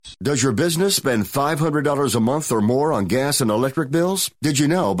Does your business spend $500 a month or more on gas and electric bills? Did you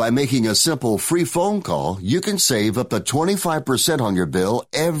know by making a simple free phone call, you can save up to 25% on your bill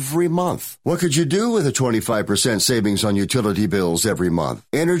every month? What could you do with a 25% savings on utility bills every month?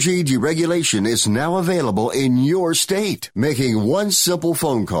 Energy deregulation is now available in your state. Making one simple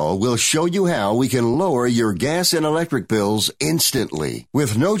phone call will show you how we can lower your gas and electric bills instantly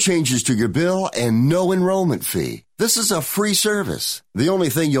with no changes to your bill and no enrollment fee. This is a free service. The only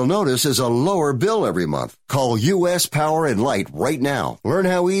thing you'll notice is a lower bill every month. Call U.S. Power and Light right now. Learn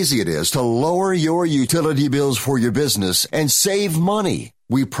how easy it is to lower your utility bills for your business and save money.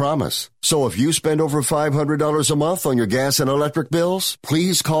 We promise. So if you spend over $500 a month on your gas and electric bills,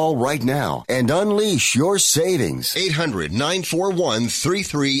 please call right now and unleash your savings.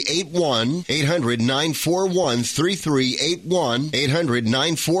 800-941-3381. 800-941-3381.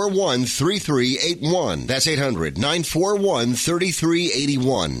 800-941-3381. That's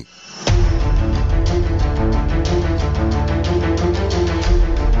 800-941-3381.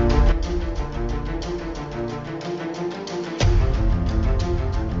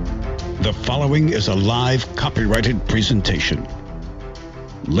 The following is a live copyrighted presentation.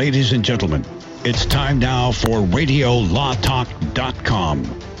 Ladies and gentlemen, it's time now for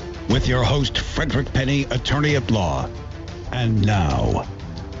RadioLawTalk.com with your host, Frederick Penny, attorney at law. And now,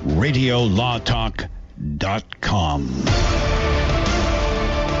 RadioLawTalk.com.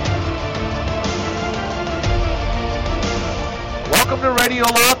 Welcome to Radio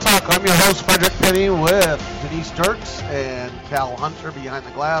Law Talk. I'm your host, Frederick Penny, with Denise Dirks and Cal Hunter behind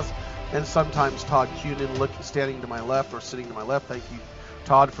the glass, and sometimes Todd Cunin standing to my left or sitting to my left. Thank you,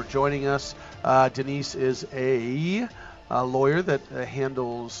 Todd, for joining us. Denise is a lawyer that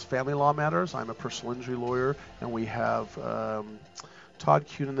handles family law matters. I'm a personal injury lawyer, and we have Todd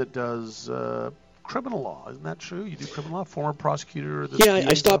Cunin that does criminal law. Isn't that true? You do criminal law? Former prosecutor? Yeah,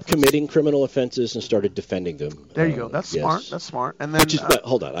 I stopped committing criminal offenses and started defending them. There you go. That's smart. That's smart. And then,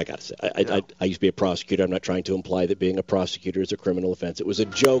 hold on, I got to say, I used to be a prosecutor. I'm not trying to imply that being a prosecutor is a criminal offense. It was a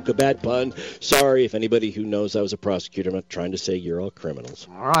joke, a bad pun. Sorry if anybody who knows I was a prosecutor. I'm not trying to say you're all criminals.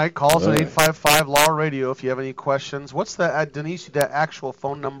 All right, call us at 855 Law Radio if you have any questions. What's the Denise, the actual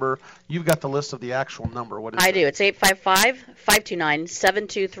phone number? You've got the list of the actual number. What is it? I do. It's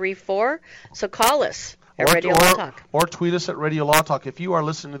 855-529-7234. So call us at Radio Law Talk. Or tweet us at Radio Law Talk. If you are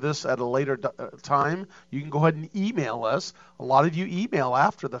listening to this at a later time, you can go ahead and email us. A lot of you email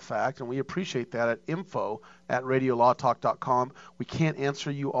after the fact, and we appreciate that at info@radiolawtalk.com. We can't answer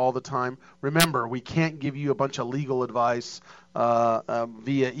you all the time. Remember, we can't give you a bunch of legal advice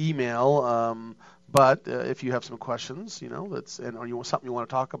via email. But if you have some questions, or you want something you want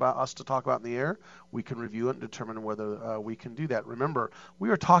to talk about, us to talk about in the air, we can review it and determine whether we can do that. Remember, we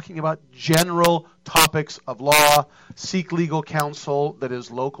are talking about general topics of law. Seek legal counsel that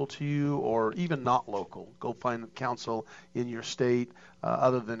is local to you or even not local. Go find counsel in your state.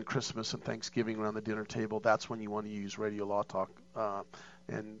 Other than Christmas and Thanksgiving around the dinner table, that's when you want to use Radio Law Talk.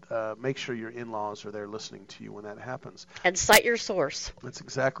 And make sure your in-laws are there listening to you when that happens. And cite your source. That's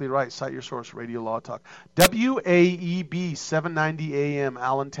exactly right. Cite your source, Radio Law Talk. WAEB, 790 AM,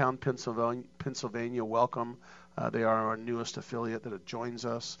 Allentown, Pennsylvania. Welcome. They are our newest affiliate that joins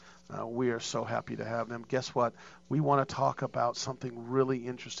us. We are so happy to have them. Guess what? We want to talk about something really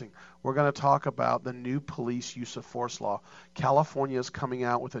interesting. We're going to talk about the new police use of force law. California is coming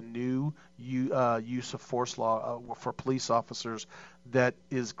out with a new use of force law for police officers that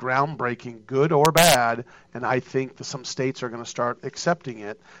is groundbreaking, good or bad, and I think that some states are going to start accepting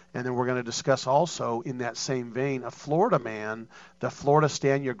it. And then we're going to discuss also, in that same vein, a Florida man, the Florida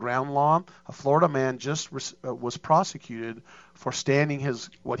Stand Your Ground law. A Florida man just was prosecuted for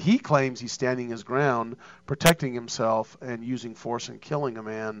what he claims he's standing his ground, protecting himself and using force and killing a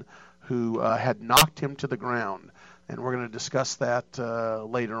man who had knocked him to the ground. And we're going to discuss that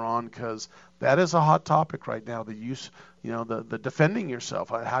later on, because that is a hot topic right now. The use, the defending yourself.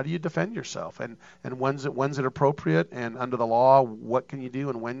 How do you defend yourself? And when's it appropriate? And under the law, what can you do?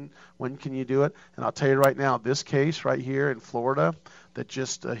 And when can you do it? And I'll tell you right now, this case right here in Florida that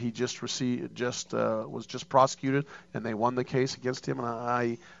he was just prosecuted, and they won the case against him.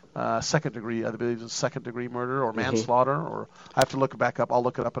 And second degree, I believe it's second degree murder or manslaughter, or I have to look it back up. I'll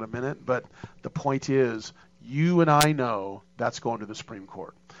look it up in a minute. But the point is, you and I know that's going to the Supreme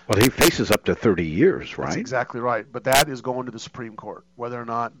Court. Well, he faces up to 30 years, right? That's exactly right. But that is going to the Supreme Court, whether or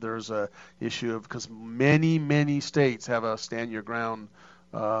not there's a issue of, because many states have a stand your ground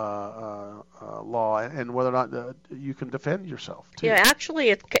law, and whether or not you can defend yourself too. Yeah,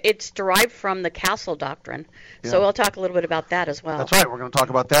 actually, it's derived from the Castle Doctrine. So we'll talk a little bit about that as well. That's right. We're going to talk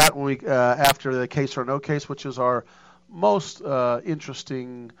about that when we after the Case or No Case, which is our most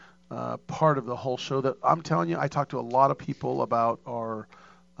interesting part of the whole show that I'm telling you, I talked to a lot of people about our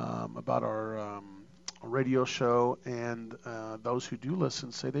radio show, and those who do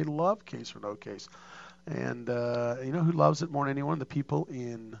listen say they love Case or No Case. And you know who loves it more than anyone? The people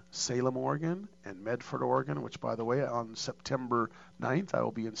in Salem, Oregon, and Medford, Oregon, which, by the way, on September 9th, I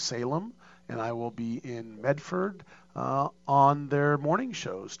will be in Salem, and I will be in Medford on their morning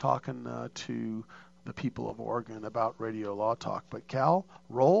shows talking to the people of Oregon about Radio Law Talk. But, Cal,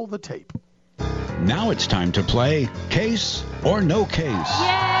 roll the tape. Now it's time to play Case or No Case.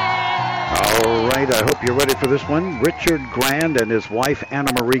 All right, I hope you're ready for this one. Richard Grand and his wife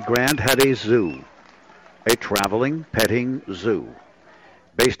Anna Marie Grand had a zoo, a traveling petting zoo.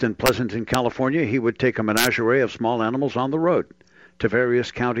 Based in Pleasanton, California, he would take a menagerie of small animals on the road to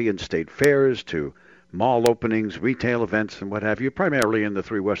various county and state fairs, to mall openings, retail events, and what have you, primarily in the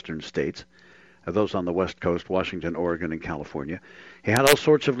three western states. Those on the West Coast, Washington, Oregon, and California. He had all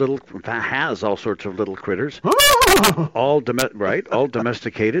sorts of little critters, all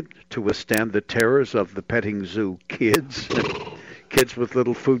domesticated to withstand the terrors of the petting zoo kids. Kids with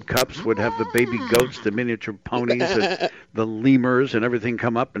little food cups would have the baby goats, the miniature ponies, and the lemurs, and everything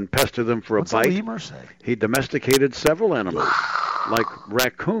come up and pester them for a bite. What's a lemur say? He domesticated several animals, like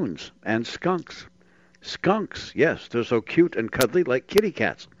raccoons and skunks. Skunks, yes, they're so cute and cuddly, like kitty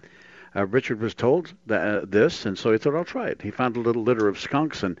cats. Richard was told this, and so he thought, I'll try it. He found a little litter of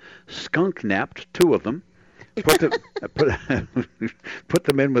skunks and skunk-napped two of them, put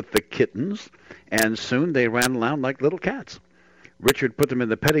them in with the kittens, and soon they ran around like little cats. Richard put them in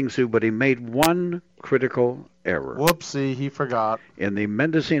the petting zoo, but he made one critical error. Whoopsie, he forgot. In the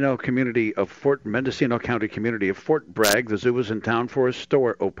Mendocino County community of Fort Bragg, the zoo was in town for a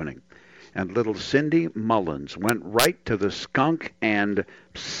store opening. And little Cindy Mullins went right to the skunk and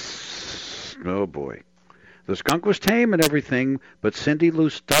oh boy. The skunk was tame and everything, but Cindy Lou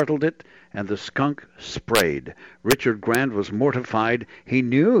startled it, and the skunk sprayed. Richard Grand was mortified. He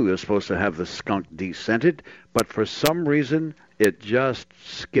knew he was supposed to have the skunk descented, but for some reason it just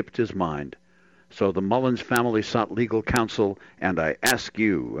skipped his mind. So the Mullins family sought legal counsel, and I ask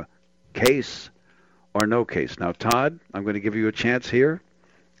you, case or no case? Now, Todd, I'm going to give you a chance here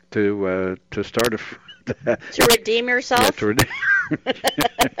to start to redeem yourself? Yeah, to redeem.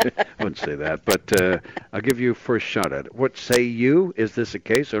 I wouldn't say that, but I'll give you first shot at it. What say you? Is this a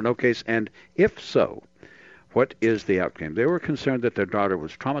case or no case? And if so, what is the outcome? They were concerned that their daughter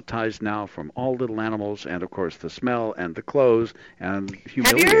was traumatized now from all little animals and, of course, the smell and the clothes and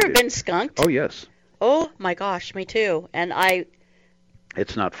humiliated. Have you ever been skunked? Oh, yes. Oh, my gosh, me too. And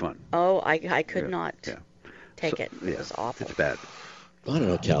It's not fun. Oh, I could not take it. Yeah, it was awful. It's bad. I don't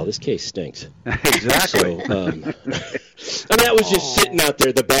know, Cal. This case stinks. Exactly. So, that was just sitting out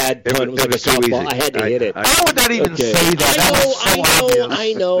there. The bad pun. It was like a softball. I had to hit it. I would not even say that.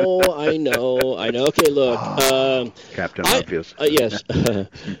 I know. Okay, look. Captain Obvious. Yes.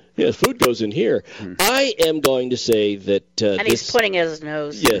 Yes, food goes in here. I am going to say that... and he's putting it in his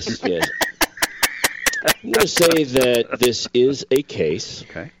nose. Yes. I'm going to say that this is a case.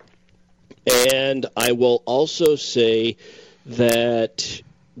 Okay. And I will also say that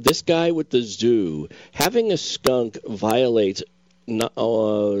this guy with the zoo, having a skunk violates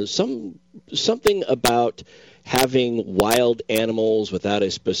something about having wild animals without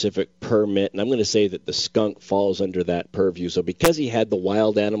a specific permit, and I'm going to say that the skunk falls under that purview. So because he had the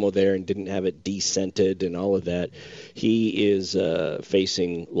wild animal there and didn't have it descented and all of that, he is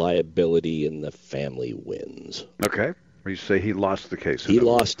facing liability and the family wins. Okay. You say he lost the case. He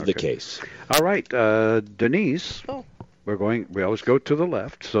lost the case. All right, Denise. Oh. We always go to the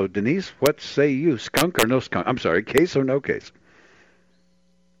left. So, Denise, what say you? Skunk or no skunk? I'm sorry, case or no case?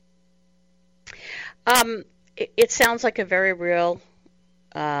 It sounds like a very real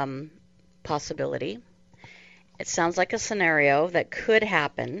possibility. It sounds like a scenario that could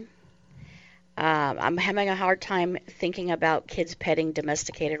happen. I'm having a hard time thinking about kids petting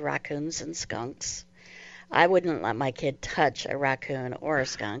domesticated raccoons and skunks. I wouldn't let my kid touch a raccoon or a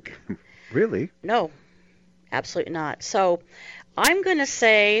skunk. Really? No. Absolutely not. So I'm going to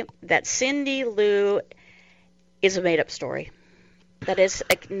say that Cindy Lou is a made-up story. That is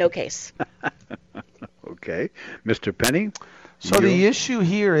no case. Okay. Mr. Penny? So the issue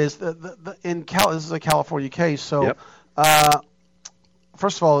here is this is a California case. So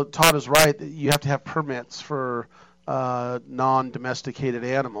first of all, Todd is right. You have to have permits for non-domesticated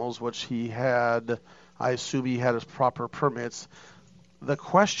animals, which he had. I assume he had his proper permits. The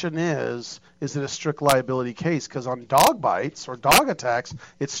question is it a strict liability case? Because on dog bites or dog attacks,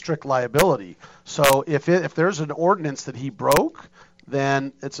 it's strict liability. So if there's an ordinance that he broke,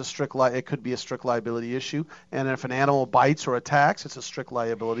 then it's it could be a strict liability issue. And if an animal bites or attacks, it's a strict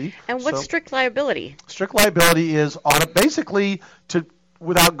liability. And what's strict liability? Strict liability is basically,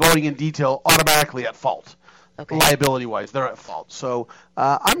 without going in detail, automatically at fault. Okay. Liability-wise, they're at fault. So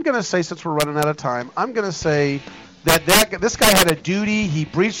I'm going to say, since we're running out of time, I'm going to say that this guy had a duty. He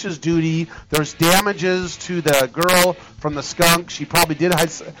breached his duty. There's damages to the girl from the skunk. She probably did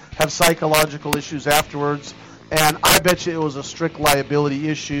have psychological issues afterwards. And I bet you it was a strict liability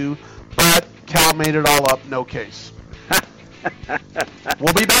issue. But Cal made it all up. No case.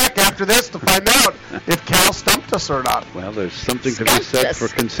 We'll be back after this to find out if Cal stumped us or not. Well, there's something to be said for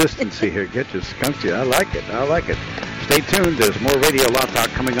consistency here. Get you skunked you. I like it. Stay tuned. There's more Radio Law Talk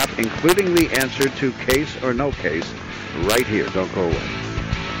coming up, including the answer to case or no case, right here. Don't go away.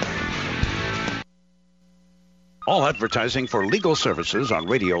 All advertising for legal services on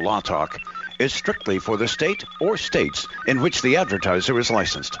Radio Law Talk is strictly for the state or states in which the advertiser is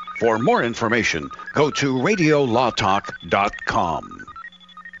licensed. For more information, go to radiolawtalk.com.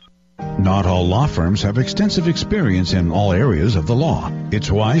 Not all law firms have extensive experience in all areas of the law.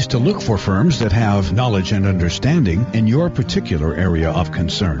 It's wise to look for firms that have knowledge and understanding in your particular area of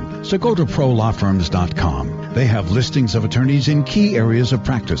concern. So go to prolawfirms.com. They have listings of attorneys in key areas of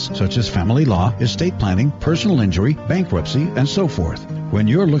practice, such as family law, estate planning, personal injury, bankruptcy, and so forth. When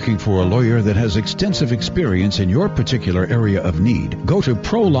you're looking for a lawyer that has extensive experience in your particular area of need, go to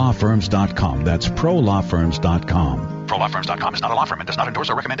prolawfirms.com. That's prolawfirms.com. ProLawFirms.com is not a law firm and does not endorse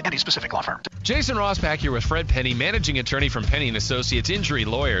or recommend any specific law firm. Jason Rosbach here with Fred Penny, managing attorney from Penny & Associates Injury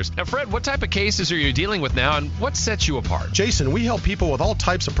Lawyers. Now, Fred, what type of cases are you dealing with now, and what sets you apart? Jason, we help people with all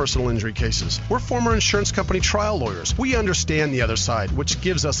types of personal injury cases. We're former insurance company trial lawyers. We understand the other side, which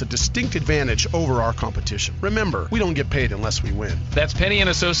gives us a distinct advantage over our competition. Remember, we don't get paid unless we win. That's Penny &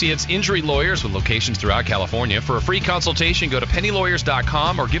 Associates Injury Lawyers with locations throughout California. For a free consultation, go to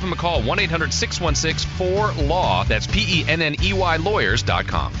pennylawyers.com or give them a call, 1-800-616-4LAW. That's PENNEY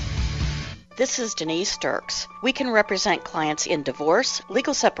lawyers.com. This is Denise Dirks. We can represent clients in divorce,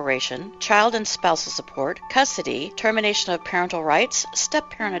 legal separation, child and spousal support, custody, termination of parental rights,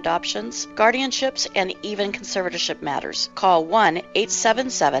 step-parent adoptions, guardianships, and even conservatorship matters. Call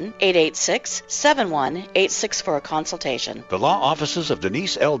 1-877-886-7186 for a consultation. The law offices of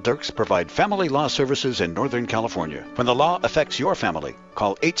Denise L. Dirks provide family law services in Northern California. When the law affects your family,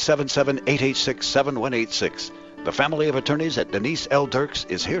 call 877-886-7186. The family of attorneys at Denise L. Dirks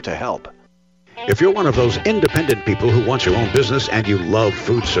is here to help. If you're one of those independent people who wants your own business and you love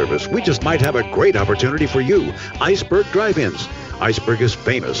food service, we just might have a great opportunity for you. Iceberg Drive-Ins. Iceberg is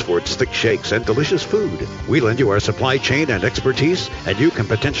famous for its thick shakes and delicious food. We lend you our supply chain and expertise, and you can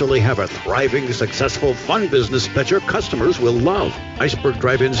potentially have a thriving, successful, fun business that your customers will love. Iceberg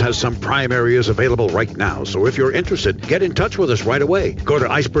Drive-Ins has some prime areas available right now, so if you're interested, get in touch with us right away. Go to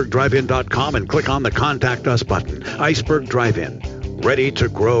icebergdrivein.com and click on the Contact Us button. Iceberg Drive-In, ready to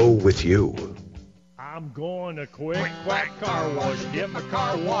grow with you. I'm going to Quick Quack Car Wash. Get my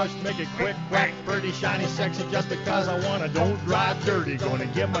car washed, make it quick, quack, pretty, shiny, sexy, just because I want to. Don't drive dirty. Going to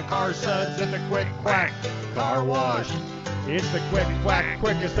get my car suds in the Quick Quack Car Wash. It's the Quick Quack,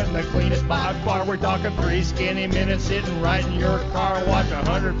 quickest and the cleanest by far. We're talking 3 skinny minutes sitting right in your car wash.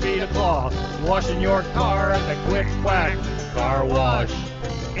 100 feet of cloth washing your car at the Quick Quack Car Wash.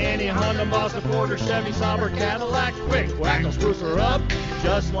 Any Honda, Mazda, Ford, or Chevy, Sauber, Cadillac, Quick Quack will spruce her up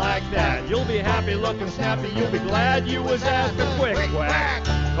just like that. You'll be happy, looking snappy. You'll be glad you was at the Quick Quack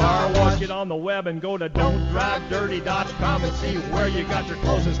Car Wash. Get on the web and go to don'tdrivedirty.com and see where you got your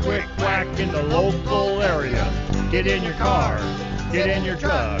closest Quick Quack in the local area. Get in your car, get in your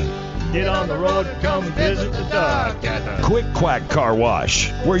truck, get on the road, come visit the duck at the Quick Quack Car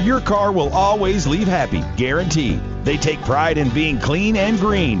Wash, where your car will always leave happy, guaranteed. They take pride in being clean and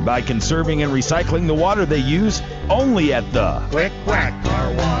green by conserving and recycling the water they use, only at the Quick Quack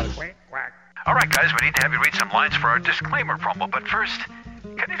Car Wash. Quick Quack. All right, guys, we need to have you read some lines for our disclaimer promo, but first,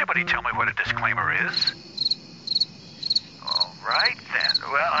 can anybody tell me what a disclaimer is? All right, then.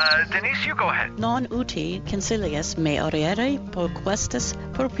 Well, Denise, you go ahead. Non uti concilius me auriere proquestis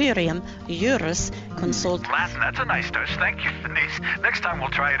purpurium juris consult. Latin, that's a nice touch. Thank you, Denise. Next time we'll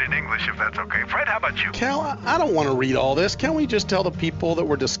try it in English if that's okay. Fred, how about you? Cal, I don't want to read all this. Can't we just tell the people that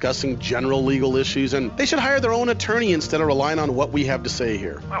we're discussing general legal issues and they should hire their own attorney instead of relying on what we have to say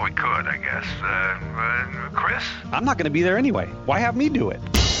here? Well, we could, I guess. Chris? I'm not going to be there anyway. Why have me do it?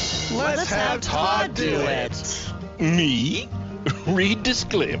 Let's have Todd do it. Me? Read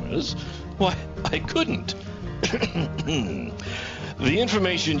disclaimers? Why, I couldn't. The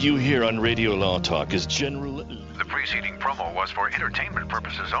information you hear on Radio Law Talk is general. The preceding promo was for entertainment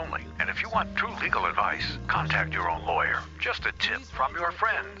purposes only. And if you want true legal advice, contact your own lawyer. Just a tip from your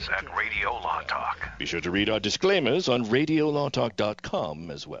friends at Radio Law Talk. Be sure to read our disclaimers on radiolawtalk.com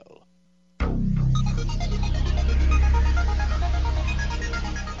as well.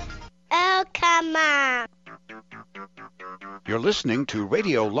 Oh, come on. You're listening to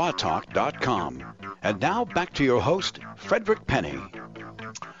radiolawtalk.com. And now back to your host, Frederick Penny.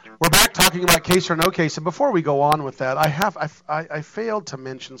 We're back talking about case or no case, and before we go on with that, I failed to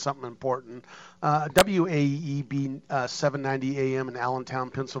mention something important. WAEB 790 AM in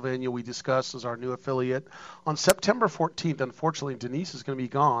Allentown, Pennsylvania, we discussed as our new affiliate. On September 14th, unfortunately, Denise is going to be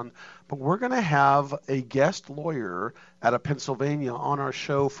gone, but we're going to have a guest lawyer out of Pennsylvania on our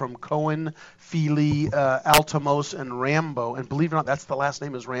show from Cohen, Feely, Altomos, and Rambo. And believe it or not, that's the last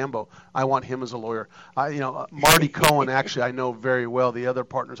name is Rambo. I want him as a lawyer. Marty Cohen, actually, I know very well. The other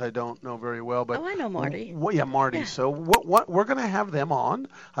partners I don't know very well. But I know Marty. Well, yeah, Marty. Yeah. So what we're going to have them on.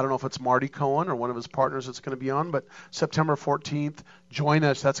 I don't know if it's Marty Cohen or one of his partners that's going to be on, but September 14th, join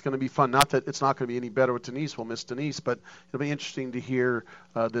us. That's going to be fun. Not that it's not going to be any better with Denise. We'll miss Denise, but it'll be interesting to hear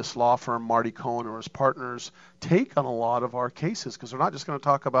this law firm, Marty Cohen, or his partners take on a lot of our cases, because they're not just going to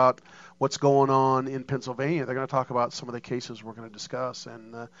talk about what's going on in Pennsylvania. They're going to talk about some of the cases we're going to discuss,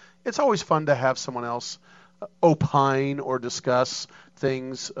 and it's always fun to have someone else opine or discuss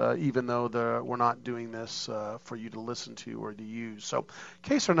things, even though we're not doing this for you to listen to or to use. So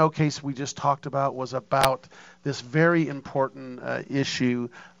case or no case we just talked about was about this very important issue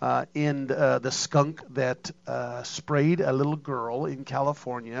in the skunk that sprayed a little girl in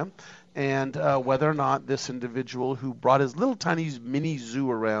California, and whether or not this individual who brought his little tiny mini zoo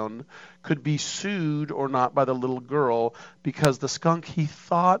around could be sued or not by the little girl, because the skunk, he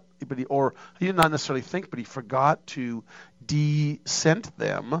thought, he did not necessarily think, but he forgot to de-scent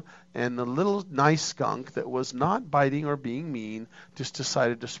them, and the little nice skunk that was not biting or being mean just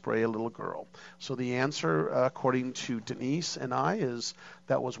decided to spray a little girl. So the answer, according to Denise and I, is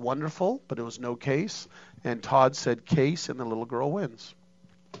that was wonderful, but it was no case, and Todd said case, and the little girl wins.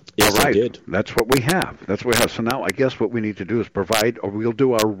 Yes, all right. That's what we have. So now I guess what we need to do is provide, or we'll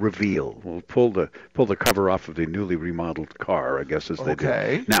do our reveal. We'll pull the cover off of the newly remodeled car, I guess, as they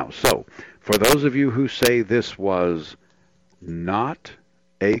do. Now, so for those of you who say this was not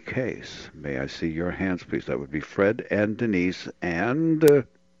a case, may I see your hands, please? That would be Fred and Denise and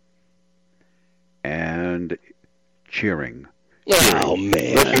cheering. Oh,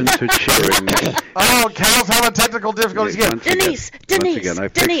 man. Listen to cheering. Cal's having technical difficulties again. Denise. Once again, I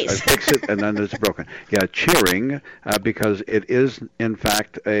fix it, and then it's broken. Yeah, cheering, because it is, in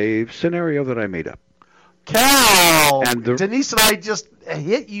fact, a scenario that I made up. Cal! And Denise and I just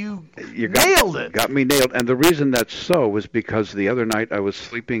hit you. Nailed it. Got me nailed. And the reason that's so was because the other night I was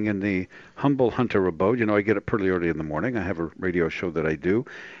sleeping in the Humble Hunter abode. You know, I get up pretty early in the morning. I have a radio show that I do.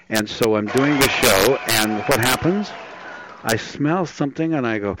 And so I'm doing the show, and what happens? I smell something, and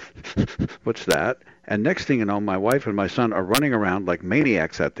I go, what's that? And next thing you know, my wife and my son are running around like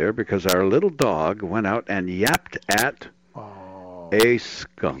maniacs out there because our little dog went out and yapped at a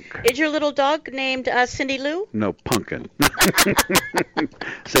skunk. Is your little dog named Cindy Lou? No, Pumpkin.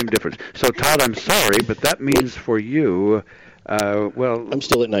 Same difference. So, Todd, I'm sorry, but that means for you, I'm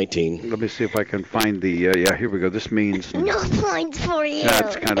still at 19. Let me see if I can find the, here we go. This means... No points for you.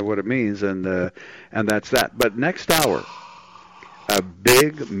 That's kind of what it means, and that's that. But next hour, a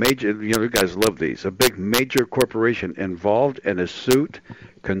big major, you guys love these, a big major corporation involved in a suit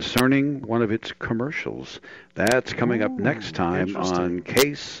concerning one of its commercials. That's coming up next time on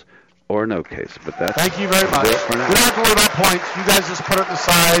Case or No Case. But that's Thank you very much. We don't have to worry about points. You guys just put it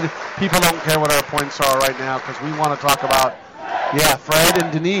aside. People don't care what our points are right now because we want to talk about Fred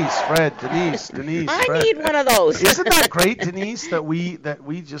and Denise. Denise. I need one of those. Isn't that great, Denise, that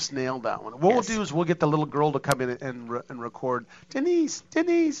we just nailed that one? What we'll do is we'll get the little girl to come in and record Denise.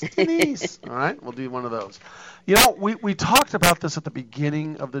 All right, we'll do one of those. We talked about this at the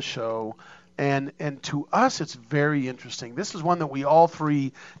beginning of the show, and to us it's very interesting. This is one that we all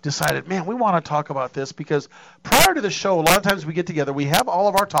three decided, man, we want to talk about this, because prior to the show, a lot of times we get together, we have all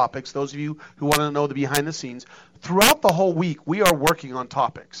of our topics. Those of you who want to know the behind the scenes, throughout the whole week we are working on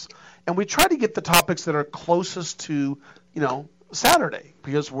topics, and we try to get the topics that are closest to Saturday,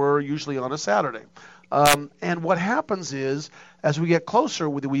 because we're usually on a Saturday. And what happens is, as we get closer,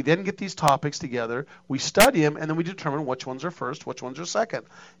 we then get these topics together, we study them, and then we determine which ones are first, which ones are second.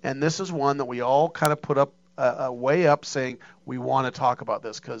 And this is one that we all kind of put up way up, saying we want to talk about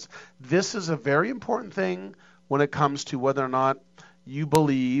this, because this is a very important thing when it comes to whether or not you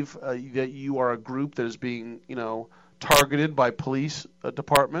believe that you are a group that is being, targeted by police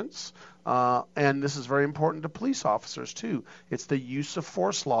departments, and this is very important to police officers too. It's the use of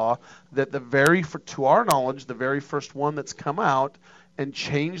force law that to our knowledge, the very first one that's come out and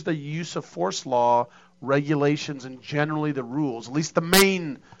changed the use of force law regulations and generally the rules, at least the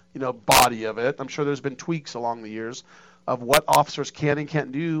main, body of it. I'm sure there's been tweaks along the years of what officers can and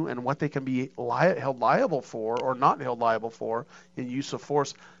can't do and what they can be held liable for or not held liable for in use of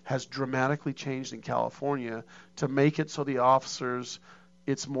force has dramatically changed in California to make it so the officers,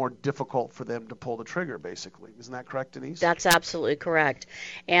 it's more difficult for them to pull the trigger, basically. Isn't that correct, Denise? That's absolutely correct.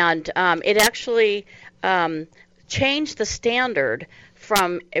 And it actually changed the standard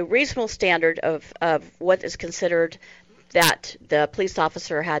from a reasonable standard of what is considered that the police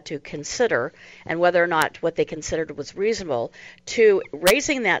officer had to consider and whether or not what they considered was reasonable, to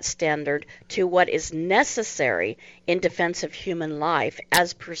raising that standard to what is necessary in defense of human life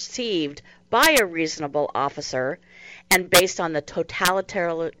as perceived by a reasonable officer and based on the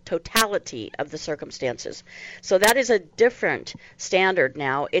totality of the circumstances. So that is a different standard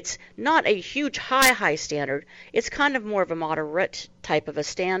now. It's not a huge high standard. It's kind of more of a moderate type of a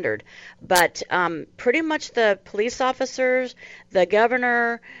standard. But pretty much the police officers, the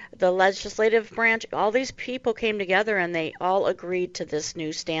governor, the legislative branch, all these people came together and they all agreed to this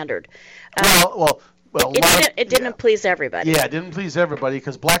new standard. It didn't please everybody. Yeah, it didn't please everybody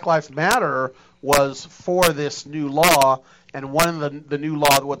because Black Lives Matter was for this new law, and one of the new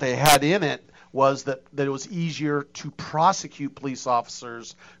law, what they had in it was that it was easier to prosecute police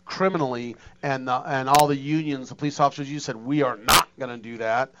officers criminally, and all the unions, the police officers, you said, we are not going to do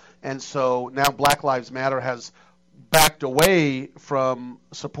that. And so now Black Lives Matter has backed away from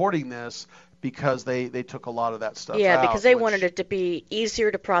supporting this because they took a lot of that stuff out. Yeah, because they wanted it to be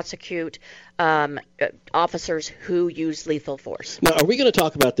easier to prosecute officers who use lethal force. Now, are we going to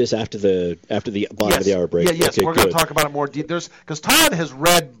talk about this after the bottom of the hour break? Yes, okay, we're going to talk about it more deep. Because Todd has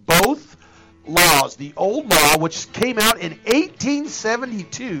read both laws, the old law, which came out in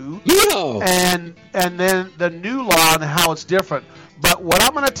 1872, and then the new law and how it's different. But what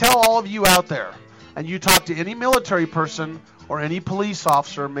I'm going to tell all of you out there, and you talk to any military person or any police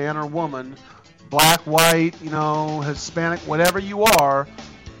officer, man or woman, black, white, Hispanic, whatever you are,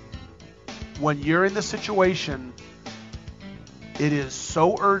 when you're in the situation, it is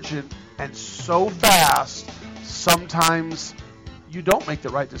so urgent and so fast, sometimes you don't make the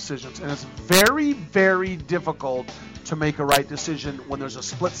right decisions. And it's very, very difficult to make a right decision when there's a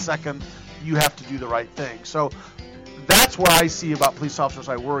split second you have to do the right thing. So that's what I see about police officers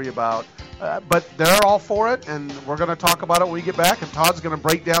I worry about. But they're all for it, and we're going to talk about it when we get back, and Todd's going to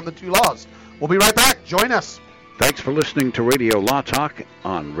break down the two laws. We'll be right back. Join us. Thanks for listening to Radio Law Talk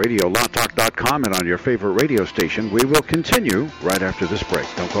on RadioLawTalk.com and on your favorite radio station. We will continue right after this break.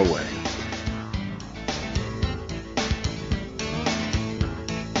 Don't go away.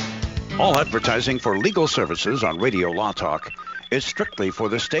 All advertising for legal services on Radio Law Talk is strictly for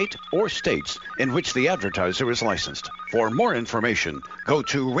the state or states in which the advertiser is licensed. For more information, go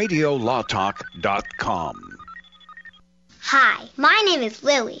to RadioLawTalk.com. Hi, my name is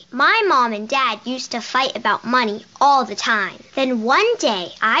Lily. My mom and dad used to fight about money all the time. Then one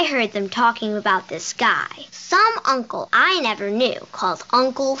day, I heard them talking about this guy, some uncle I never knew, called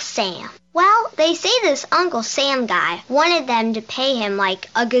Uncle Sam. Well, they say this Uncle Sam guy wanted them to pay him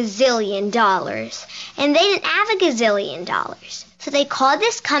like $1 gazillion, and they didn't have $1 gazillion. So they called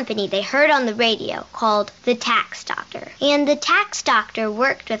this company they heard on the radio called the Tax Doctor. And the Tax Doctor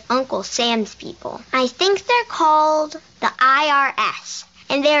worked with Uncle Sam's people. I think they're called the IRS.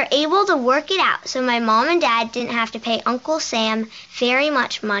 And they were able to work it out so my mom and dad didn't have to pay Uncle Sam very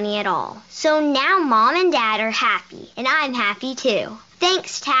much money at all. So now mom and dad are happy, and I'm happy too.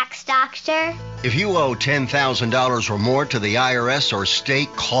 Thanks, Tax Doctor. If you owe $10,000 or more to the IRS or state,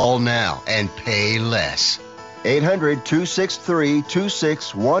 call now and pay less.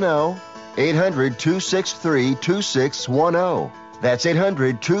 800-263-2610. 800-263-2610. That's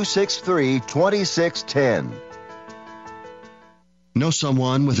 800-263-2610. Know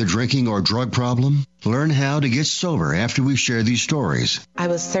someone with a drinking or drug problem? Learn how to get sober after we share these stories. I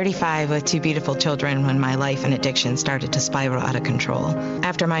was 35 with 2 beautiful children when my life and addiction started to spiral out of control.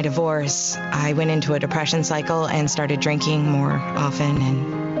 After my divorce, I went into a depression cycle and started drinking more often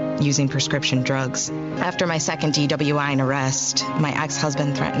and using prescription drugs. After my second DWI and arrest, my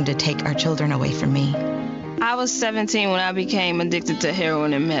ex-husband threatened to take our children away from me. I was 17 when I became addicted to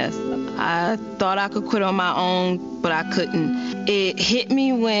heroin and meth. I thought I could quit on my own, but I couldn't. It hit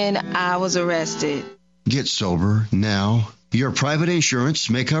me when I was arrested. Get sober now. Your private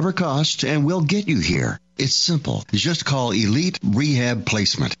insurance may cover costs and will get you here. It's simple. Just call Elite Rehab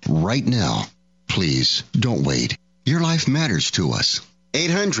Placement right now. Please, don't wait. Your life matters to us.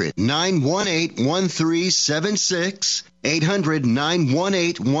 800-918-1376.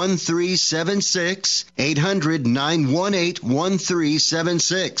 800-918-1376.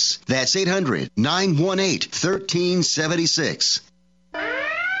 800-918-1376. That's 800-918-1376.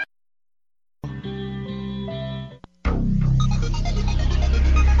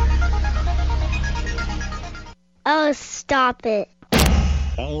 Oh, stop it.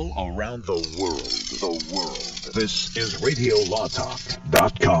 All around the world. This is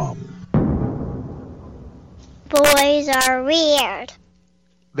RadioLawTalk.com. Boys are weird.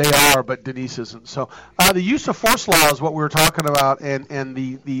 They are, but Denise isn't. So the use of force law is what we were talking about, and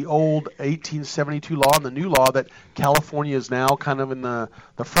the old 1872 law and the new law that California is now kind of in the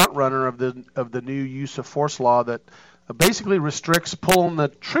front runner of the new use of force law that basically restricts pulling the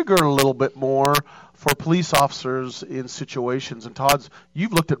trigger a little bit more for police officers in situations. And Todd's,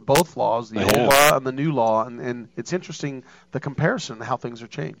 you've looked at both laws, the old law and the new law, and it's interesting the comparison, how things are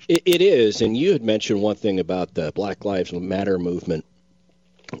changed. It is, and you had mentioned one thing about the Black Lives Matter movement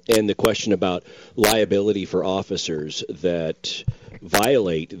and the question about liability for officers that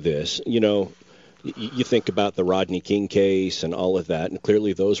violate this. You know, you think about the Rodney King case and all of that, and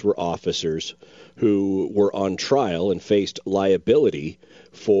clearly those were officers who were on trial and faced liability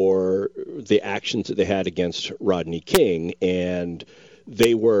for the actions that they had against Rodney King, and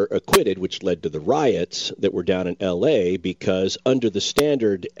they were acquitted, which led to the riots that were down in L.A. because under the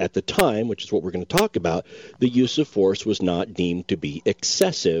standard at the time, which is what we're going to talk about, the use of force was not deemed to be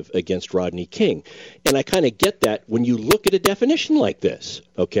excessive against Rodney King. And I kind of get that when you look at a definition like this,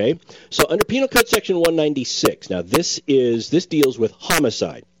 okay? So under Penal Code Section 196, now this deals with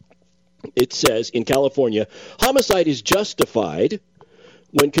homicide. It says in California, homicide is justified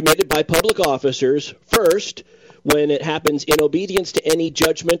when committed by public officers, first, when it happens in obedience to any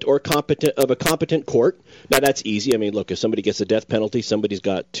judgment or of a competent court. Now, that's easy. I mean, look, if somebody gets a death penalty, somebody's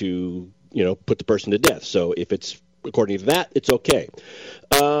got to, put the person to death. So if it's according to that, it's okay.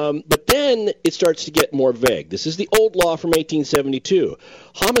 But then it starts to get more vague. This is the old law from 1872.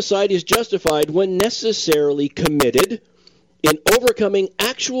 Homicide is justified when necessarily committed in overcoming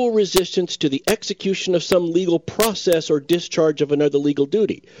actual resistance to the execution of some legal process or discharge of another legal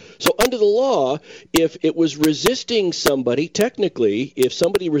duty. So under the law, if it was resisting somebody, technically, if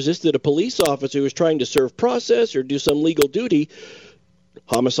somebody resisted a police officer who was trying to serve process or do some legal duty,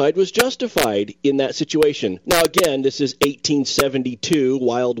 homicide was justified in that situation. Now, again, this is 1872,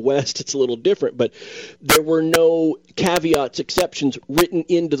 Wild West. It's a little different, but there were no caveats, exceptions written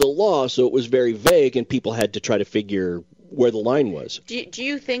into the law, so it was very vague, and people had to try to figure where the line was. Do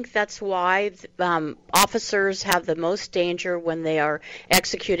you think that's why officers have the most danger when they are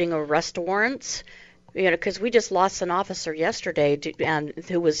executing arrest warrants? Because we just lost an officer yesterday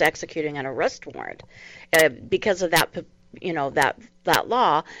who was executing an arrest warrant. Because of that, that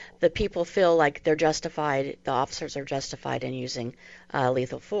law, the people feel like they're justified, the officers are justified in using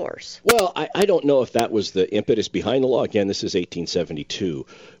lethal force. Well, I don't know if that was the impetus behind the law. Again, this is 1872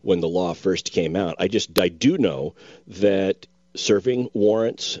 when the law first came out. I do know that serving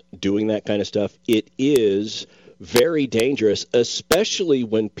warrants, doing that kind of stuff, it is very dangerous, especially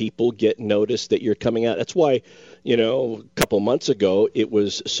when people get notice that you're coming out. That's why, a couple months ago, it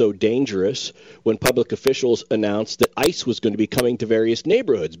was so dangerous when public officials announced that ICE was going to be coming to various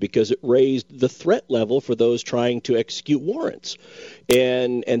neighborhoods because it raised the threat level for those trying to execute warrants.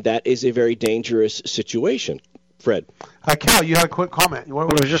 And that is a very dangerous situation. Fred. Cal, you had a quick comment. Well,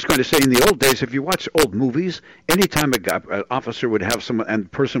 I was just going to say, in the old days, if you watch old movies, anytime an officer would have someone, and the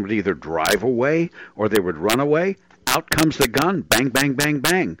person would either drive away or they would run away, out comes the gun, bang, bang, bang,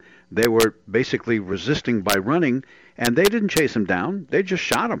 bang. They were basically resisting by running, and they didn't chase him down. They just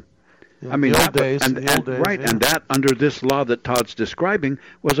shot him. Yeah, I mean, and that under this law that Todd's describing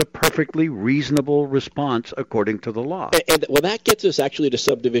was a perfectly reasonable response according to the law. And that gets us actually to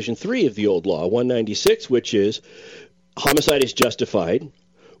subdivision 3 of the old law, 196, which is homicide is justified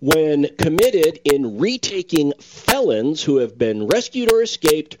when committed in retaking felons who have been rescued or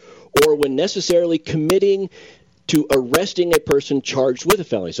escaped, or when necessarily committing to arresting a person charged with a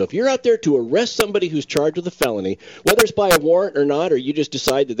felony. So if you're out there to arrest somebody who's charged with a felony, whether it's by a warrant or not, or you just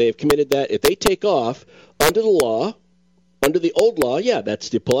decide that they have committed that, if they take off under the law, under the old law, that's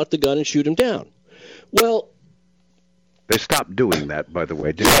to pull out the gun and shoot them down. Well, they stopped doing that, by the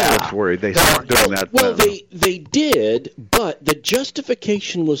way. That's worried. They stopped doing that. Well, they did, but the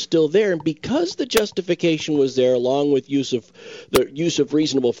justification was still there, and because the justification was there, along with the use of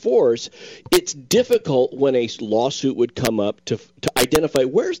reasonable force, it's difficult when a lawsuit would come up to identify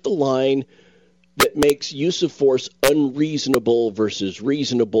where's the line that makes use of force unreasonable versus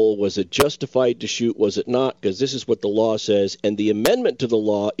reasonable. Was it justified to shoot? Was it not? Because this is what the law says, and the amendment to the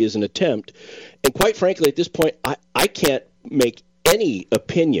law is an attempt. And quite frankly, at this point, I can't make any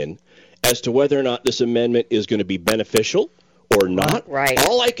opinion as to whether or not this amendment is going to be beneficial or not. Right.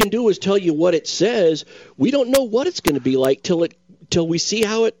 All I can do is tell you what it says. We don't know what it's going to be like till we see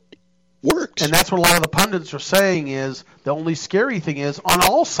how it works. And that's what a lot of the pundits are saying is the only scary thing is on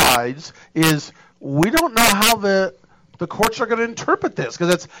all sides is we don't know how the courts are going to interpret this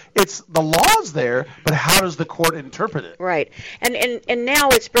because it's the law's there, but how does the court interpret it? Right. And now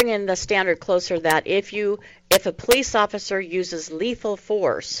it's bringing the standard closer that if a police officer uses lethal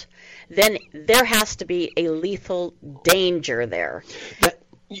force, then there has to be a lethal danger there.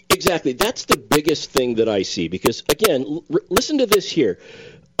 Exactly. That's the biggest thing that I see because, again, listen to this here.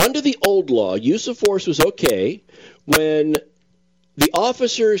 Under the old law, use of force was okay when the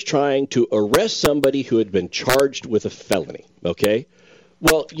officer is trying to arrest somebody who had been charged with a felony, okay?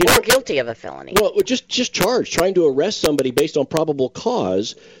 Well, or guilty of a felony. Well, just charged, trying to arrest somebody based on probable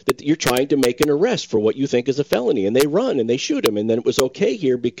cause that you're trying to make an arrest for what you think is a felony, and they run and they shoot him, and then it was okay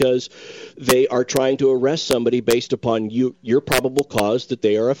here because they are trying to arrest somebody based upon your probable cause that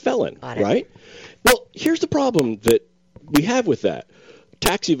they are a felon, right? Well, here's the problem that we have with that.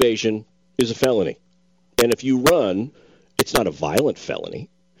 Tax evasion is a felony, and if you run, it's not a violent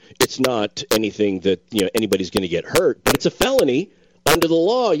felony. It's not anything that anybody's going to get hurt, but it's a felony. Under the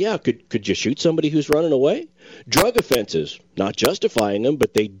law, yeah, could you shoot somebody who's running away? Drug offenses, not justifying them,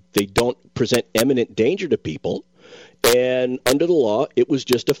 but they don't present imminent danger to people. And under the law, it was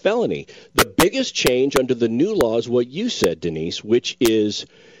just a felony. The biggest change under the new law is what you said, Denise, which is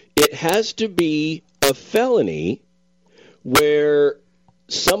it has to be a felony where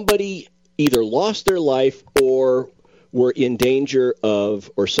somebody either lost their life or were in danger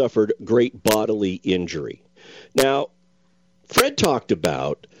of or suffered great bodily injury. Now, Fred talked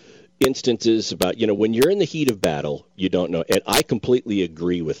about instances about, when you're in the heat of battle, you don't know. And I completely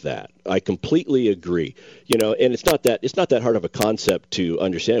agree with that. I completely agree. And it's not that hard of a concept to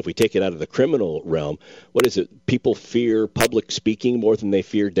understand if we take it out of the criminal realm. What is it? People fear public speaking more than they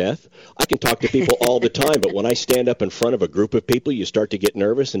fear death. I can talk to people all the time, but when I stand up in front of a group of people, you start to get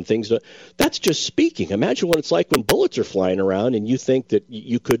nervous and things. That's just speaking. Imagine what it's like when bullets are flying around and you think that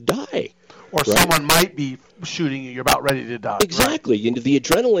you could die. Or someone might be shooting you. You're about ready to die. Exactly. Right? The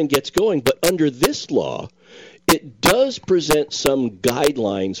adrenaline gets going. But under this law, it does present some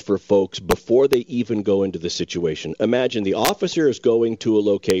guidelines for folks before they even go into the situation. Imagine the officer is going to a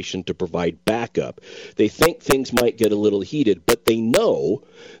location to provide backup. They think things might get a little heated, but they know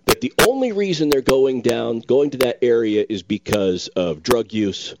that the only reason they're going to that area is because of drug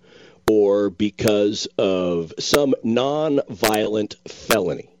use or because of some non-violent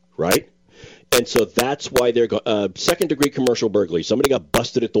felony, right? And so that's why they're second-degree commercial burglary. Somebody got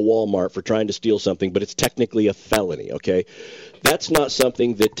busted at the Walmart for trying to steal something, but it's technically a felony, okay? That's not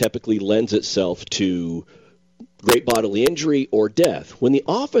something that typically lends itself to great bodily injury or death. When the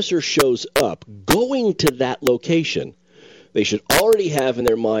officer shows up going to that location, they should already have in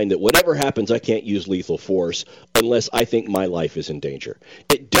their mind that whatever happens, I can't use lethal force unless I think my life is in danger.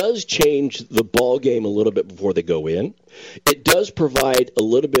 It does change the ball game a little bit before they go in. It does provide a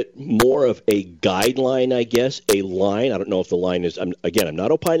little bit more of a guideline, I guess, a line. I don't know if the line is, I'm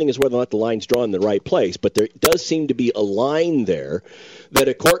not opining as whether or not the line's drawn in the right place, but there does seem to be a line there that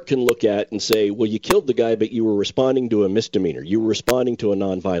a court can look at and say, well, you killed the guy, but you were responding to a misdemeanor. You were responding to a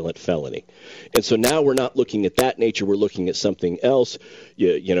nonviolent felony. And so now we're not looking at that nature. We're looking at something else.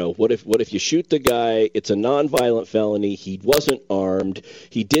 What if you shoot the guy? It's a nonviolent felony. He wasn't armed.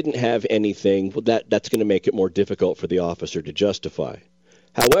 He didn't have anything. Well, that's going to make it more difficult for the officer to justify.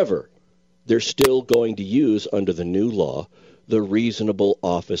 However, they're still going to use, under the new law, the reasonable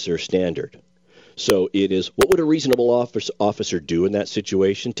officer standard. So it is, what would a reasonable officer do in that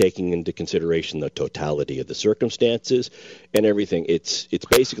situation, taking into consideration the totality of the circumstances and everything? It's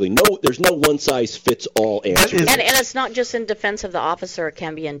basically there's no one-size-fits-all answer. And it's not just in defense of the officer, it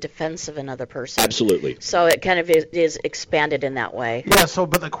can be in defense of another person. Absolutely. So it kind of is expanded in that way. Yeah,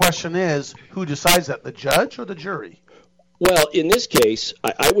 but the question is, who decides that, the judge or the jury? Well, in this case,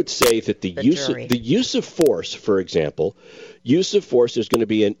 I would say that the use of force, for example, use of force is going to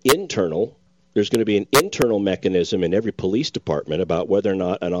be an internal there's going to be an internal mechanism in every police department about whether or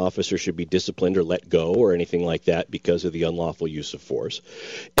not an officer should be disciplined or let go or anything like that because of the unlawful use of force.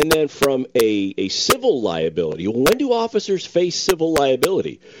 And then from a civil liability, when do officers face civil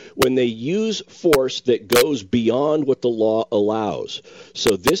liability? When they use force that goes beyond what the law allows.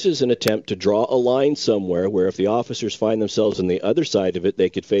 So this is an attempt to draw a line somewhere where if the officers find themselves on the other side of it, they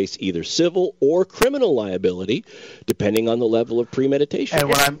could face either civil or criminal liability, depending on the level of premeditation.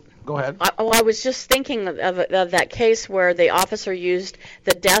 And go ahead. I was just thinking of that case where the officer used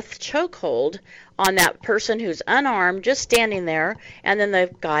the death chokehold on that person who's unarmed, just standing there, and then the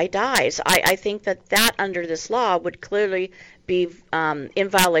guy dies. I think that under this law would clearly be in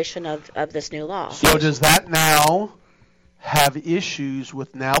violation of this new law. So does that now have issues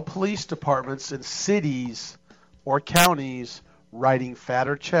with now police departments in cities or counties writing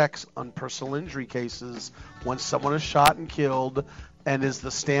fatter checks on personal injury cases when someone is shot and killed? And is the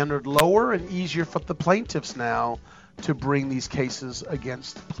standard lower and easier for the plaintiffs now to bring these cases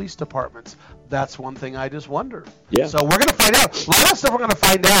against police departments? That's one thing I just wonder. Yeah. So we're going to find out. A lot of stuff we're going to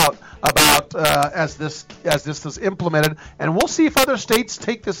find out about as this is implemented, and we'll see if other states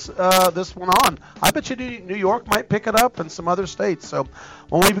take this one on. I bet you New York might pick it up, and some other states. So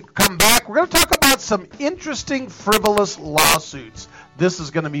when we come back, we're going to talk about some interesting frivolous lawsuits. This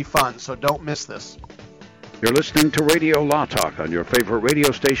is going to be fun, so don't miss this. You're listening to Radio Law Talk on your favorite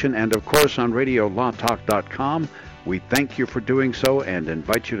radio station and, of course, on RadioLawTalk.com. We thank you for doing so and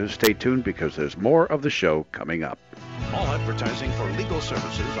invite you to stay tuned because there's more of the show coming up. All advertising for legal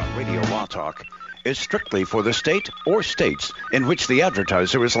services on Radio Law Talk is strictly for the state or states in which the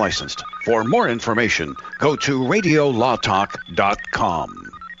advertiser is licensed. For more information, go to RadioLawTalk.com.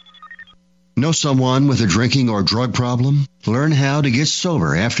 Know someone with a drinking or drug problem? Learn how to get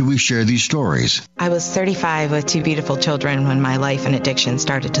sober after we share these stories. I was 35 with 2 beautiful children when my life and addiction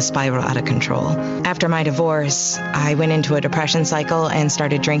started to spiral out of control. After my divorce, I went into a depression cycle and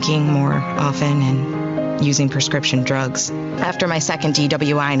started drinking more often and using prescription drugs. After my second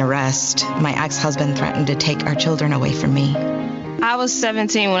DWI and arrest, my ex-husband threatened to take our children away from me. I was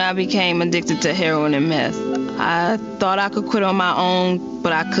 17 when I became addicted to heroin and meth. I thought I could quit on my own,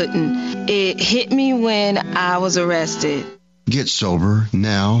 but I couldn't. It hit me when I was arrested. Get sober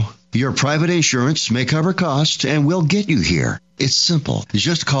now. Your private insurance may cover costs and we'll get you here. It's simple.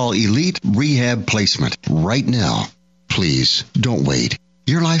 Just call Elite Rehab Placement right now. Please, don't wait.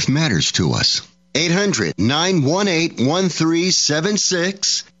 Your life matters to us.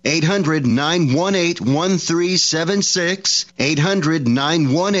 800-918-1376. 800-918-1376.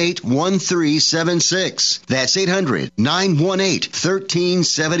 800-918-1376. That's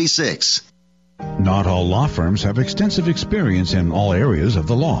 800-918-1376. Not all law firms have extensive experience in all areas of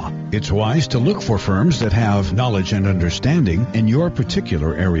the law. It's wise to look for firms that have knowledge and understanding in your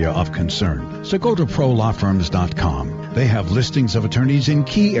particular area of concern. So go to prolawfirms.com. They have listings of attorneys in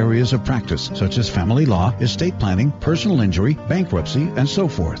key areas of practice, such as family law, estate planning, personal injury, bankruptcy, and so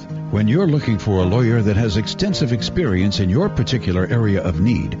forth. When you're looking for a lawyer that has extensive experience in your particular area of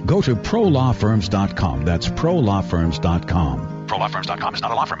need, go to prolawfirms.com. That's prolawfirms.com. ProLawFirms.com is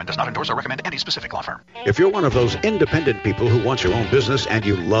not a law firm and does not endorse or recommend any specific law firm. If you're one of those independent people who want your own business and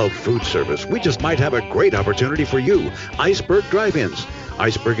you love food service, we just might have a great opportunity for you. Iceberg Drive-Ins.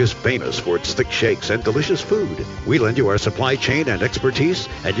 Iceberg is famous for its thick shakes and delicious food. We lend you our supply chain and expertise,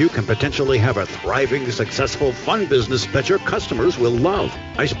 and you can potentially have a thriving, successful, fun business that your customers will love.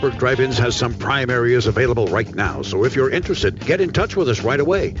 Iceberg Drive-Ins has some prime areas available right now, so if you're interested, get in touch with us right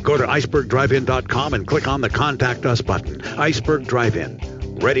away. Go to icebergdrivein.com and click on the Contact Us button. Iceberg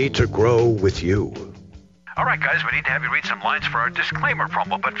Drive-In, ready to grow with you. All right, guys, we need to have you read some lines for our disclaimer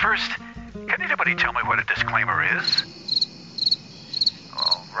promo, but first, can anybody tell me what a disclaimer is?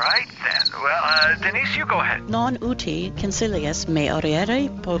 All right, then. Well, Denise, you go ahead. Non uti concilius me oriere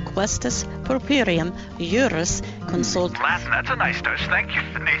proquestis purpurium juris consult. Latin, that's a nice touch. Thank you,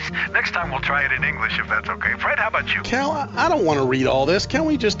 Denise. Next time we'll try it in English if that's okay. Fred, how about you? Cal, I don't want to read all this. Can't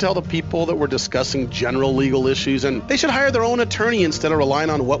we just tell the people that we're discussing general legal issues and they should hire their own attorney instead of relying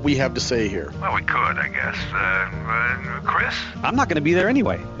on what we have to say here? Well, we could, I guess. Chris? I'm not going to be there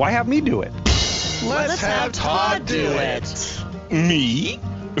anyway. Why have me do it? Let's have Todd do it. Me?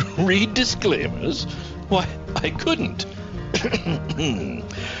 Read disclaimers? Why, I couldn't. The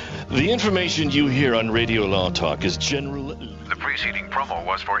information you hear on Radio Law Talk is general. The preceding promo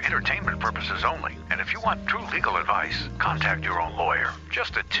was for entertainment purposes only. And if you want true legal advice, contact your own lawyer.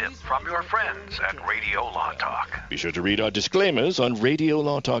 Just a tip from your friends at Radio Law Talk. Be sure to read our disclaimers on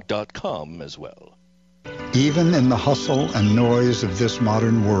RadioLawTalk.com as well. Even in the hustle and noise of this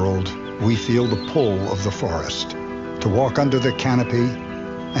modern world, we feel the pull of the forest. To walk under the canopy,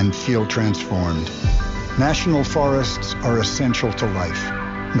 and feel transformed. National forests are essential to life.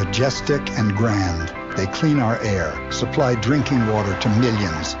 Majestic and grand, they clean our air, supply drinking water to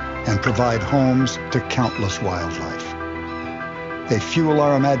millions, and provide homes to countless wildlife. They fuel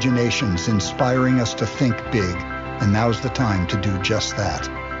our imaginations, inspiring us to think big, and now's the time to do just that.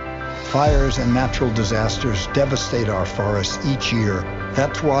 Fires and natural disasters devastate our forests each year.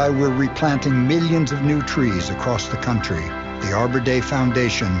 That's why we're replanting millions of new trees across the country. The Arbor Day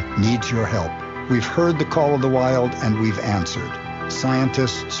Foundation needs your help. We've heard the call of the wild and we've answered.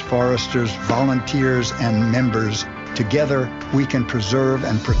 Scientists, foresters, volunteers, and members, together we can preserve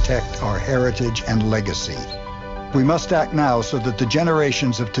and protect our heritage and legacy. We must act now so that the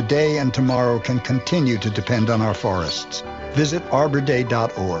generations of today and tomorrow can continue to depend on our forests. Visit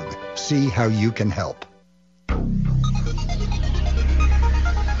arborday.org. See how you can help.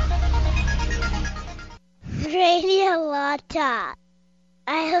 Radio Law Talk.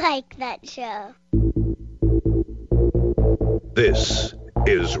 I like that show. This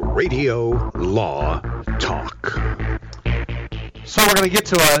is Radio Law Talk. So we're going to get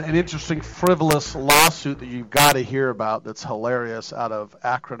to an interesting frivolous lawsuit that you've got to hear about that's hilarious out of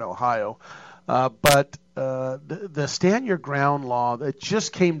Akron, Ohio. But the Stand Your Ground law, that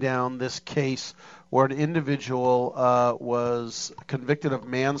just came down, this case where an individual was convicted of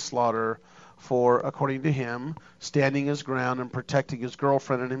manslaughter for, according to him, standing his ground and protecting his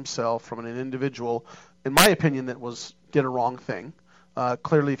girlfriend and himself from an individual, in my opinion, that did a wrong thing.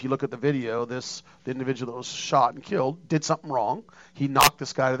 Clearly, if you look at the video, the individual that was shot and killed did something wrong. He knocked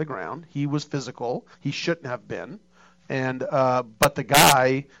this guy to the ground. He was physical. He shouldn't have been. And but the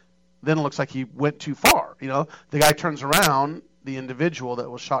guy then it looks like he went too far. The guy turns around, the individual that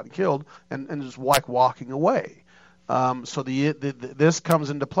was shot and killed, and is like walking away. So this comes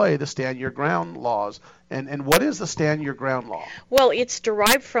into play, the Stand Your Ground laws. And what is the Stand Your Ground law? Well, it's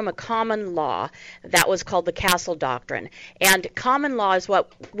derived from a common law that was called the Castle Doctrine. And common law is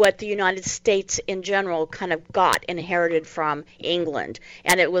what the United States in general kind of inherited from England.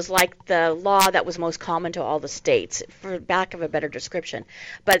 And it was like the law that was most common to all the states, for lack of a better description.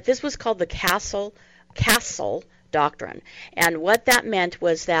 But this was called the Castle Doctrine. And what that meant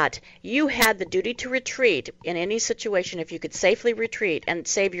was that you had the duty to retreat in any situation if you could safely retreat and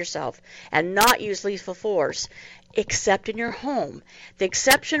save yourself and not use lethal force, except in your home. The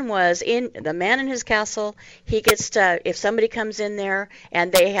exception was in the man in his castle. He gets to, if somebody comes in there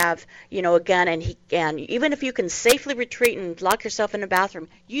and they have, a gun, and even if you can safely retreat and lock yourself in a bathroom,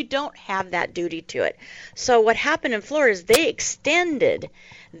 you don't have that duty to it. So what happened in Florida is they extended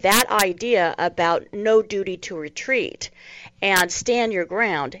that idea about no duty to retreat and stand your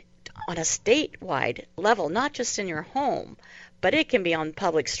ground on a statewide level, not just in your home, but it can be on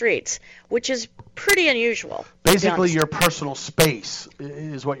public streets, which is pretty unusual. Basically, your personal space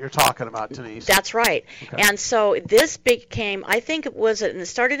is what you're talking about, Denise. That's right. Okay. And so this became, I think it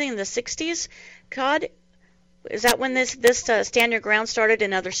started in the 60s, Todd? Is that when this Stand Your Ground started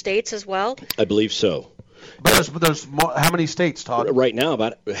in other states as well? I believe so. But there's more, how many states, Todd? Right now,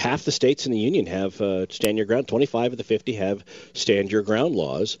 about half the states in the union have Stand Your Ground. 25 of the 50 have Stand Your Ground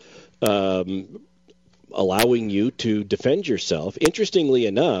laws, allowing you to defend yourself. Interestingly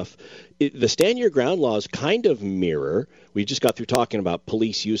enough, the Stand Your Ground laws kind of mirror, we just got through talking about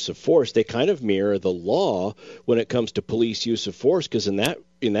police use of force, they kind of mirror the law when it comes to police use of force, because in that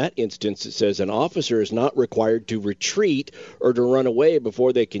instance it says an officer is not required to retreat or to run away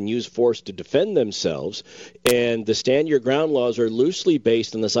before they can use force to defend themselves. And the Stand Your Ground laws are loosely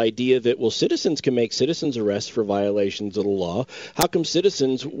based on this idea that, well, citizens can make citizens arrests for violations of the law. How come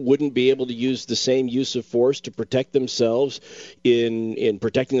citizens wouldn't be able to use the same use of force to protect themselves in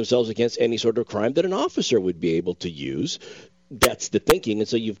protecting themselves against any sort of crime that an officer would be able to use? That's the thinking. And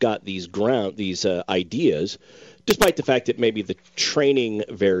so you've got these ideas, despite the fact that maybe the training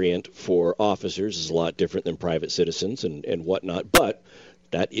variant for officers is a lot different than private citizens and whatnot, but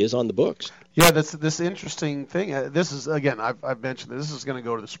that is on the books. Yeah, this interesting thing. This is, again, I've mentioned this is going to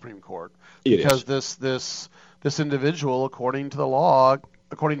go to the Supreme Court because this individual, according to the law,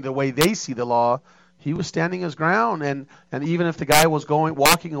 according to the way they see the law, he was standing his ground, and even if the guy was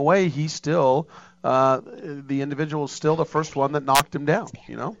walking away, he still the individual is still the first one that knocked him down.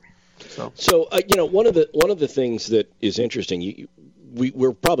 So one of the things that is interesting,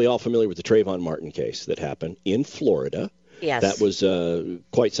 we're probably all familiar with the Trayvon Martin case that happened in Florida. Yes. That was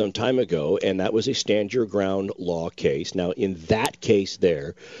quite some time ago, and that was a Stand Your Ground law case. Now, in that case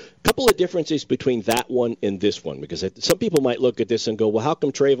there, a couple of differences between that one and this one, because some people might look at this and go, well, how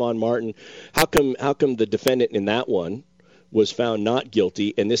come Trayvon Martin, how come the defendant in that one was found not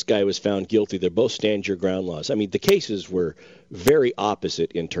guilty, and this guy was found guilty. They're both stand your ground laws. I mean, the cases were very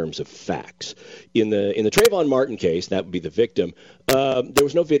opposite in terms of facts. In the Trayvon Martin case, that would be the victim, there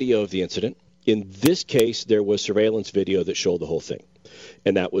was no video of the incident. In this case, there was surveillance video that showed the whole thing,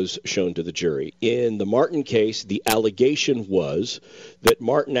 and that was shown to the jury. In the Martin case, the allegation was that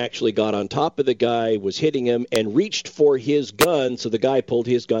Martin actually got on top of the guy, was hitting him, and reached for his gun, so the guy pulled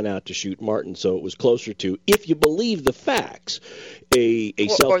his gun out to shoot Martin. So it was closer to, if you believe the facts, a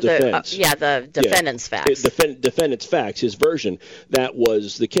self-defense. The defendant's facts. Defendant's facts, his version, that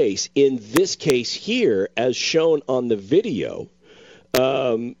was the case. In this case here, as shown on the video,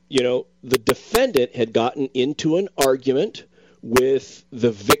 the defendant had gotten into an argument with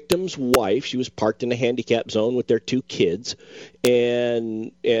the victim's wife. She was parked in a handicap zone with their 2 kids,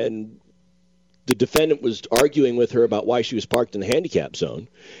 and the defendant was arguing with her about why she was parked in the handicap zone,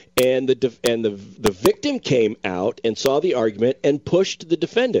 and the victim came out and saw the argument and pushed the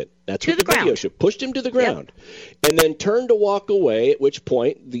defendant. That's what the video showed. Pushed him to the ground, and then turned to walk away. At which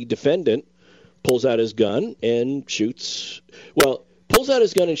point the defendant pulls out his gun and shoots. Well, pulls out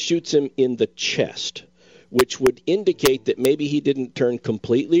his gun and shoots him in the chest, which would indicate that maybe he didn't turn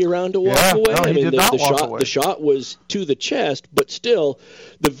completely around to walk away. No, he did not walk away. The shot was to the chest, but still,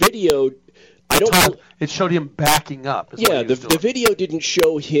 the video. It showed him backing up. The video didn't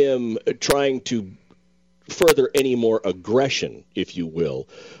show him trying to further any more aggression, if you will.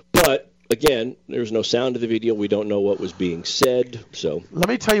 But again, there's no sound of the video. We don't know what was being said. So let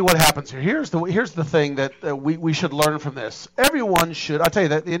me tell you what happens here. Here's the thing that we should learn from this. Everyone should. I tell you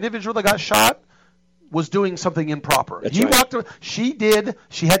that the individual that got shot was doing something improper. That's right. She did.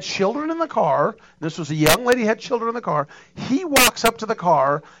 She had children in the car. This was a young lady who had children in the car. He walks up to the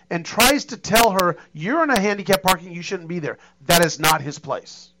car and tries to tell her, "You're in a handicap parking. You shouldn't be there." That is not his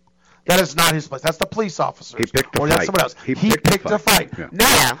place. That is not his place. That's the police officer. He picked a fight. That's someone else. He picked a fight. Yeah.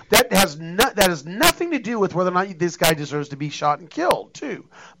 Now, that has nothing to do with whether or not this guy deserves to be shot and killed, too.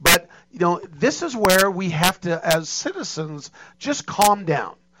 But, this is where we have to, as citizens, just calm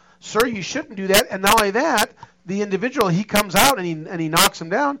down. Sir, you shouldn't do that. And not only that, the individual, he comes out and he knocks him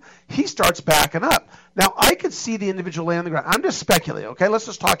down. He starts backing up. Now, I could see the individual laying on the ground. I'm just speculating, okay? Let's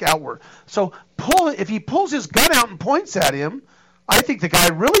just talk outward. So if he pulls his gun out and points at him, I think the guy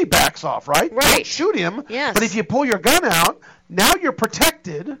really backs off, right? Right. Don't shoot him. Yes. But if you pull your gun out, now you're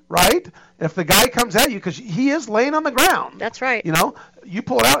protected, right? If the guy comes at you, because he is laying on the ground. That's right. You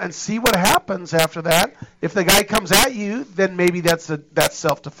pull it out and see what happens after that. If the guy comes at you, then maybe that's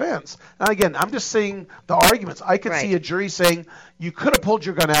self-defense. And again, I'm just saying the arguments. I could see a jury saying, you could have pulled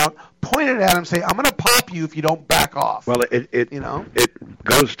your gun out, pointed at him, say, "I'm going to pop you if you don't back off." Well, it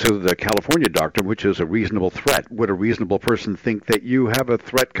goes to the California doctrine, which is a reasonable threat. Would a reasonable person think that you have a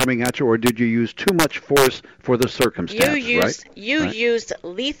threat coming at you, or did you use too much force for the circumstance? You used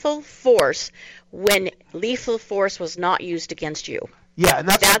lethal force when lethal force was not used against you. Yeah,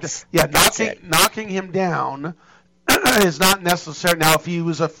 and knocking him down is not necessary. Now, if he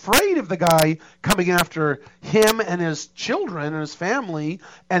was afraid of the guy coming after him and his children and his family,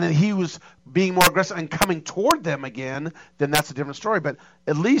 and then he was being more aggressive and coming toward them again, then that's a different story. But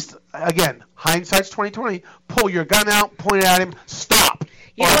at least, again, hindsight's 20/20. Pull your gun out, point it at him, stop.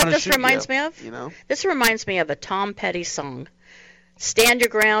 You know what this reminds me of? This reminds me of a Tom Petty song. Stand your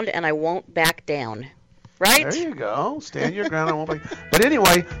ground and I won't back down. Right? There you go. Stand your ground and I won't back down. But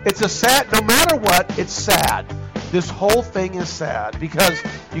anyway, it's no matter what, it's sad. This whole thing is sad because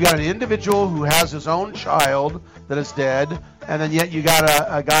you got an individual who has his own child that is dead, and then yet you got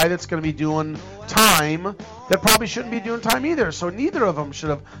a guy that's going to be doing time that probably shouldn't be doing time either. So neither of them should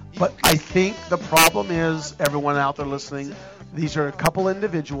have. But I think the problem is, everyone out there listening, these are a couple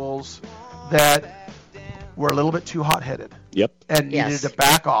individuals that were a little bit too hot-headed. Yep. And needed to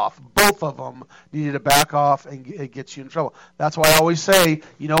back off. Both of them needed to back off, and it gets you in trouble. That's why I always say,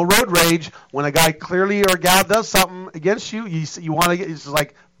 road rage, when a guy clearly or a gal does something against you, you want to get, it's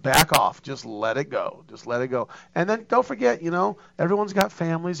like, back off. Just let it go. Just let it go. And then don't forget, everyone's got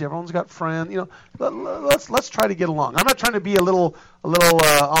families. Everyone's got friends. Let's try to get along. I'm not trying to be a little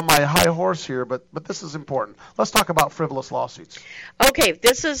on my high horse here, but this is important. Let's talk about frivolous lawsuits. Okay,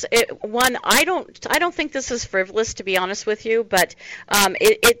 this is one. I don't think this is frivolous, to be honest with you, but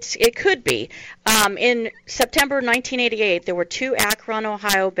it could be. In September 1988, there were 2 Akron,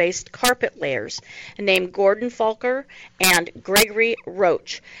 Ohio-based carpet layers named Gordon Falker and Gregory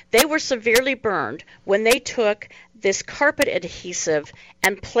Roach. They were severely burned when they took this carpet adhesive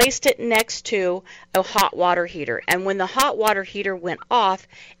and placed it next to a hot water heater. And when the hot water heater went off,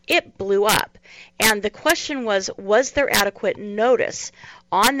 it blew up. And the question was there adequate notice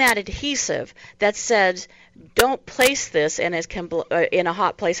on that adhesive that said, don't place this in a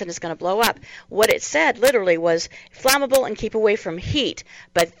hot place and it's going to blow up? What it said literally was flammable and keep away from heat.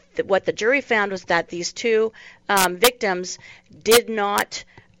 But what the jury found was that these two victims did not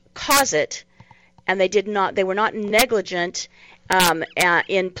cause it, and they were not negligent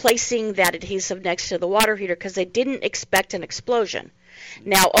in placing that adhesive next to the water heater because they didn't expect an explosion.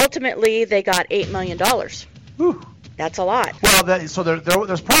 Now, ultimately, they got $8 million. Whew. That's a lot. Well,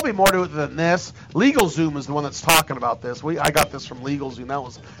 there's probably more to it than this. LegalZoom is the one that's talking about this. I got this from LegalZoom. That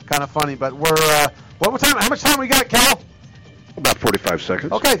was kind of funny. But how much time we got, Cal? About 45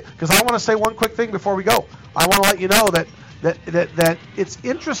 seconds. Okay, because I want to say one quick thing before we go. I want to let you know that it's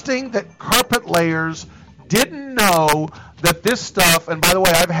interesting that carpet layers didn't know that this stuff. And by the way,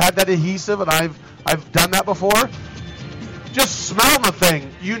 I've had that adhesive and I've done that before. Just smell the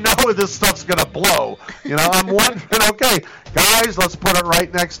thing, you know this stuff's gonna blow. I'm wondering. Okay, guys, let's put it right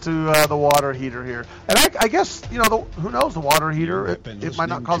next to the water heater here. And I guess who knows, the water heater it might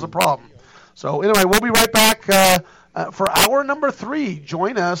not cause a problem. So anyway, we'll be right back for hour number 3.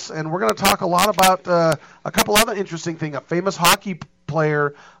 Join us, and we're going to talk a lot about a couple other interesting things. A famous hockey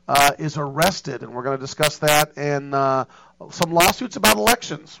player is arrested, and we're going to discuss that and some lawsuits about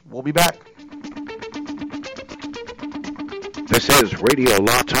elections. We'll be back. This is Radio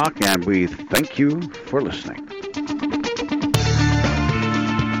Law Talk, and we thank you for listening.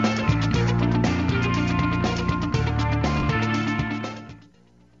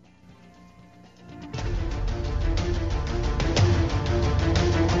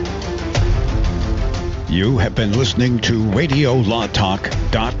 You have been listening to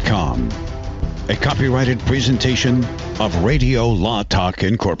RadioLawTalk.com, a copyrighted presentation of Radio Law Talk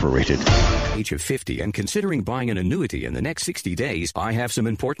Incorporated. Age of 50 and considering buying an annuity in the next 60 days, I have some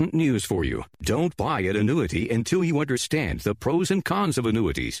important news for you. Don't buy an annuity until you understand the pros and cons of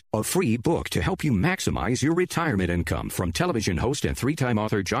annuities. A free book to help you maximize your retirement income from television host and 3-time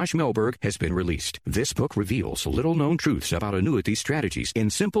author Josh Melberg has been released. This book reveals little-known truths about annuity strategies in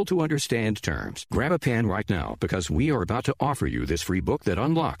simple-to-understand terms. Grab a pen right now because we are about to offer you this free book that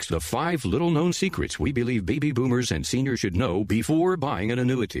unlocks the 5 little-known secrets we believe baby boomers and seniors should know before buying an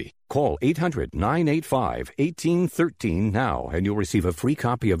annuity. Call 800-985-1813 now, and you'll receive a free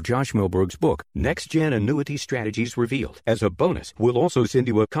copy of Josh Melberg's book, Next Gen Annuity Strategies Revealed. As a bonus, we'll also send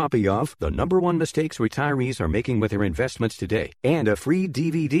you a copy of The #1 Mistakes Retirees Are Making with Their Investments Today, and a free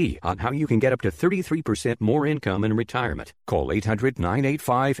DVD on how you can get up to 33% more income in retirement. Call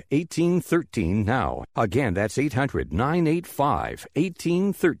 800-985-1813 now. Again, that's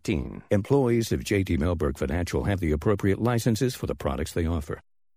 800-985-1813. Employees of J.D. Melberg Financial have the appropriate licenses for the products they offer.